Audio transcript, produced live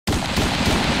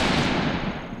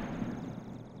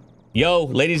Yo,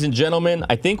 ladies and gentlemen,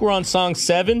 I think we're on song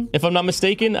 7, if I'm not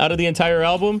mistaken, out of the entire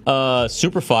album.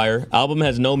 Super fire. Album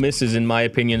has no misses in my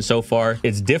opinion so far.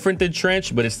 It's different than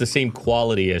Trench, but it's the same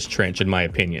quality as Trench in my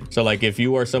opinion. So like if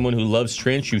you are someone who loves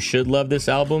Trench, you should love this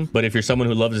album. But if you're someone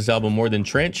who loves this album more than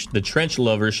Trench, the Trench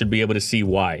lover should be able to see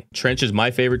why. Trench is my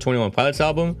favorite 21 Pilots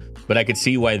album, but I could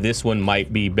see why this one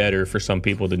might be better for some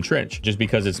people than Trench, just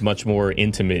because it's much more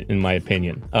intimate in my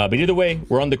opinion. But either way,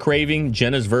 we're on the Craving,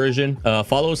 Jenna'S version.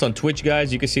 Follow us on Twitch,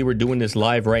 guys. You can see we're doing this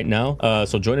live right now.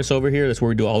 So join us over here. That's where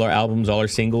we do all our albums, all our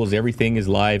singles. Everything is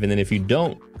live. And then if you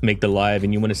don't make the live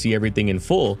and you want to see everything in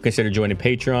full, consider joining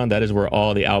Patreon. That is where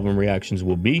all the album reactions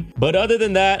will be. But other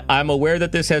than that, I'm aware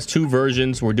that this has 2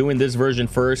 versions. We're doing this version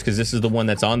first because this is the one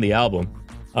that's on the album.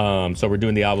 So we're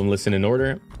doing the album listen in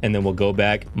order, and then we'll go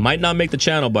back. Might not make the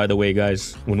channel, by the way,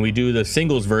 guys. When we do the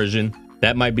singles version,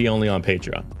 that might be only on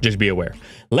Patreon. Just be aware.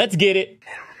 Let's get it.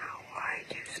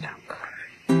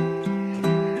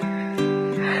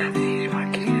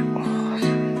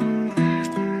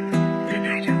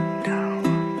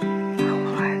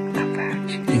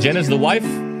 Jenna'S the wife.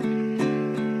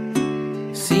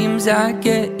 Seems I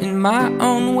get in my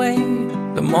own way.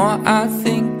 The more I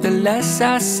think, the less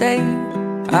I say.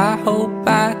 I hope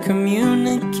I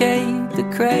communicate the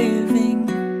craving.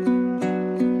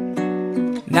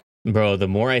 Bro, the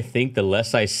more I think, the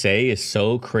less I say is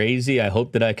so crazy. I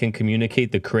hope that I can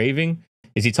communicate the craving.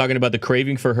 Is he talking about the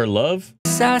craving for her love?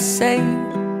 I say,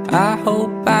 I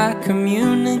hope I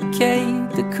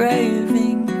communicate the craving.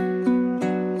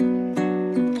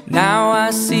 Now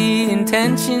I see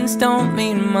intentions don't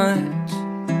mean much.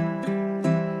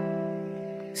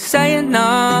 Say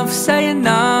enough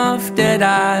that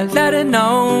I let her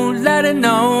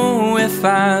know if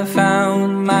I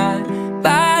found my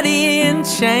body in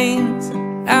chains,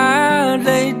 I'd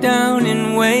lay down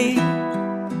and wait.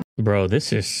 Bro,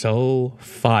 this is so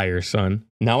fire, son.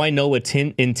 Now I know what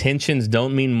intentions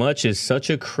don't mean much is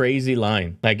such a crazy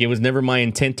line. Like, it was never my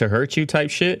intent to hurt you type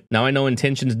shit. Now I know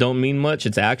intentions don't mean much.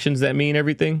 It's actions that mean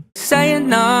everything. Say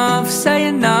enough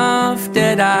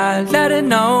that I let her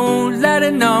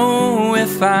know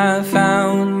if I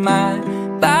found my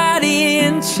body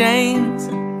in chains,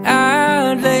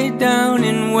 I'd lay down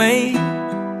and wait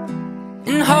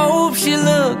and hope she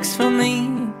looks for me.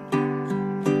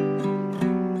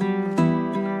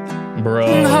 Bro.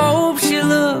 And hope she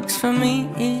looks for me.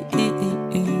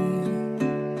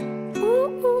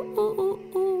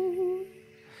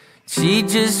 She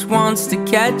just wants to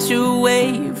catch a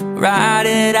wave, ride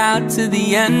it out to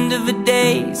the end of her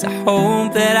days. I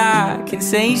hope that I can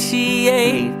say she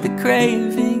ate the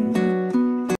craving.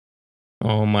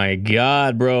 Oh my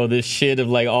god, bro, this shit of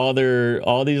like all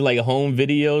these like home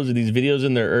videos, or these videos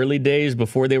in their early days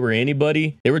before they were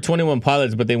anybody. They were 21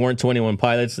 Pilots, but they weren't 21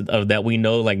 Pilots of that we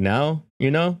know like now,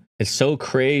 you know? It's so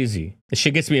crazy. This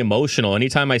shit gets me emotional.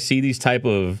 Anytime I see these type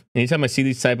of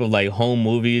like home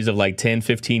movies of like 10,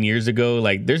 15 years ago,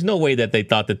 like there's no way that they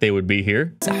thought that they would be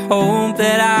here. I hope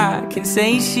that I can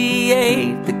say she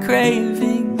ate the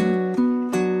craving.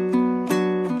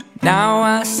 Now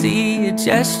I see a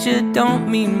gesture don't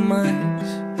mean much.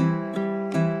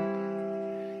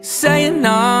 Say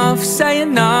enough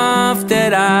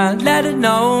that I let her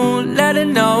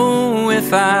know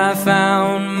if I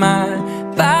found my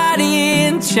body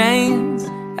in chains,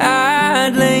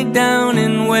 I'd lay down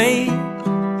and wait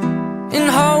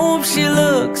and hope she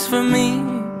looks for me.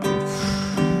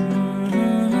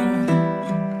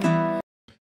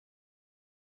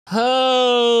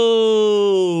 Oh,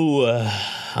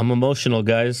 I'm emotional,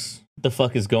 guys. What the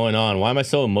fuck is going on? Why am I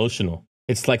so emotional?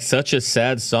 It's like such a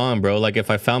sad song, bro. Like, if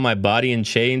I found my body in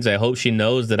chains, I hope she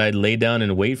knows that I'd lay down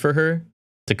and wait for her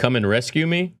to come and rescue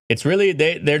me. It's really,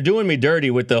 they're doing me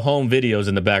dirty with the home videos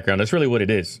in the background. That's really what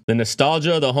it is. The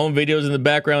nostalgia of the home videos in the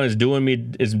background is doing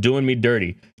me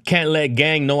dirty. Can't let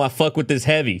gang know I fuck with this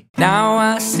heavy. Now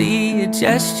I see a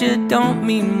gesture don't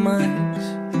mean much.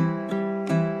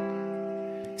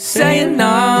 Say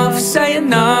enough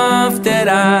that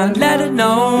I let her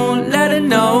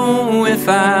know if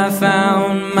I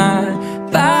found my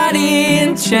body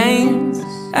in chains,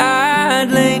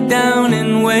 I'd lay down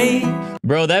and wait.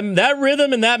 Bro, that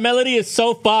rhythm and that melody is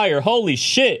so fire. Holy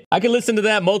shit. I can listen to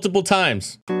that multiple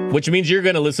times, which means you're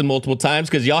gonna listen multiple times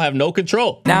because y'all have no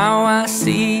control. Now I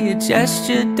see a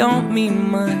gesture don't mean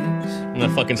much. I'm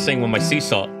gonna fucking sing with my sea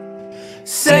salt.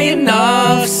 Say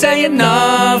enough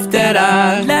that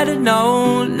I let her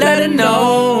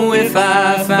know if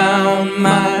I found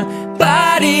my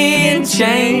body in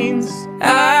chains,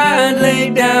 I'd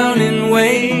lay down and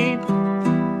wait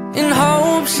and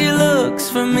hope she looks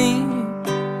for me.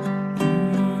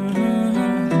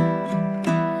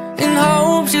 And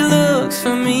hope she looks works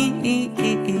for me.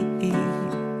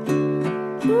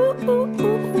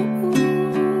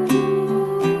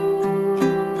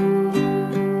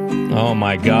 Oh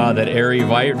my God, that airy the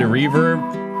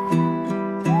reverb.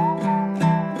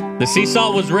 The sea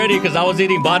salt was ready because I was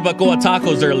eating barbacoa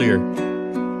tacos earlier.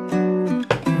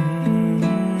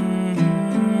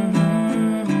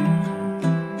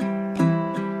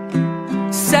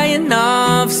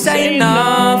 Say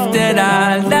enough that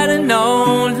I let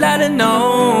her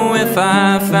know if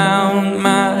I found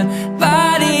my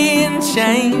body in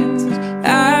chains,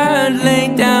 I'd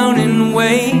lay down and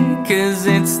wait, 'cause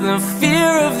it's the fear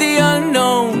of the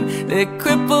unknown that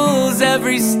cripples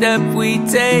every step we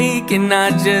take. And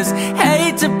I just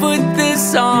hate to put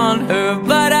this on her,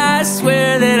 but I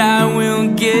swear that I will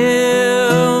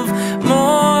give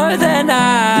more than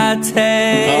I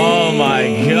take. Oh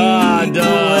my God.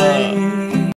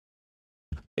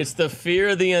 It's the fear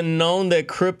of the unknown that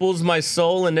cripples my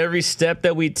soul in every step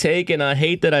that we take, and I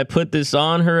hate that I put this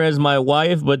on her as my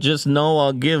wife, but just know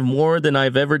I'll give more than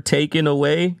I've ever taken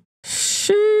away.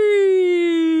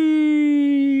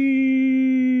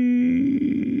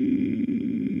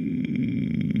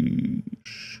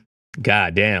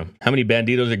 God damn. How many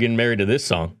banditos are getting married to this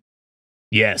song?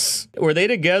 Yes. Were they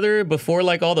together before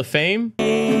like all the fame?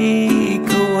 Take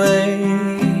away.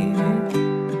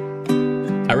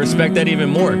 I respect that even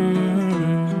more.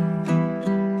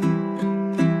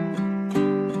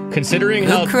 Considering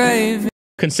how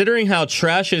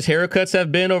trash his haircuts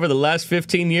have been over the last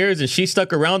 15 years and she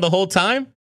stuck around the whole time,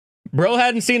 bro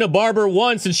hadn't seen a barber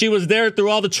once and she was there through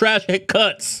all the trash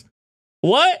cuts.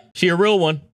 What? She a real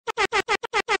one.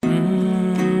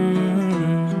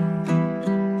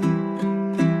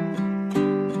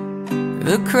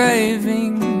 The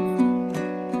craving.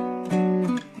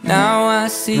 Now I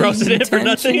see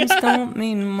intentions don't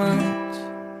mean much.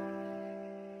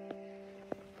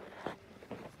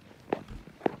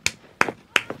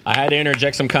 I had to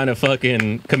interject some kind of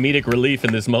fucking comedic relief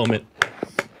in this moment.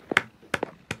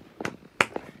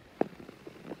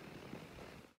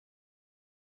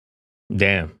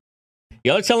 Damn.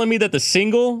 Y'all are telling me that the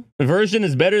single version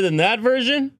is better than that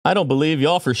version? I don't believe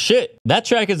y'all for shit. That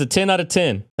track is a 10 out of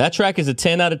 10. That track is a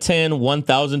 10 out of 10,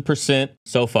 1000%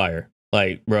 so fire.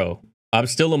 Like, bro, I'm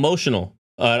still emotional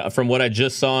from what I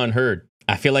just saw and heard.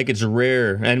 I feel like it's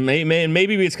rare, and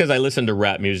maybe it's because I listen to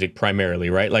rap music primarily,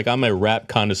 right? Like, I'm a rap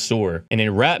connoisseur, and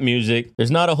in rap music,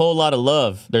 there's not a whole lot of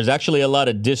love. There's actually a lot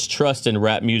of distrust in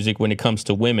rap music when it comes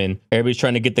to women. Everybody's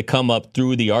trying to get the come up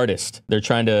through the artist. They're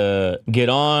trying to get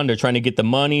on, they're trying to get the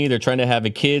money, they're trying to have a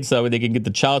kid so that way they can get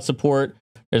the child support.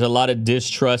 There's a lot of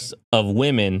distrust of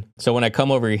women. So when I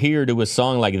come over here to a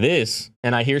song like this,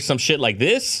 and I hear some shit like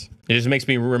this, it just makes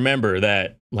me remember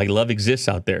that, like, love exists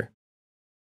out there.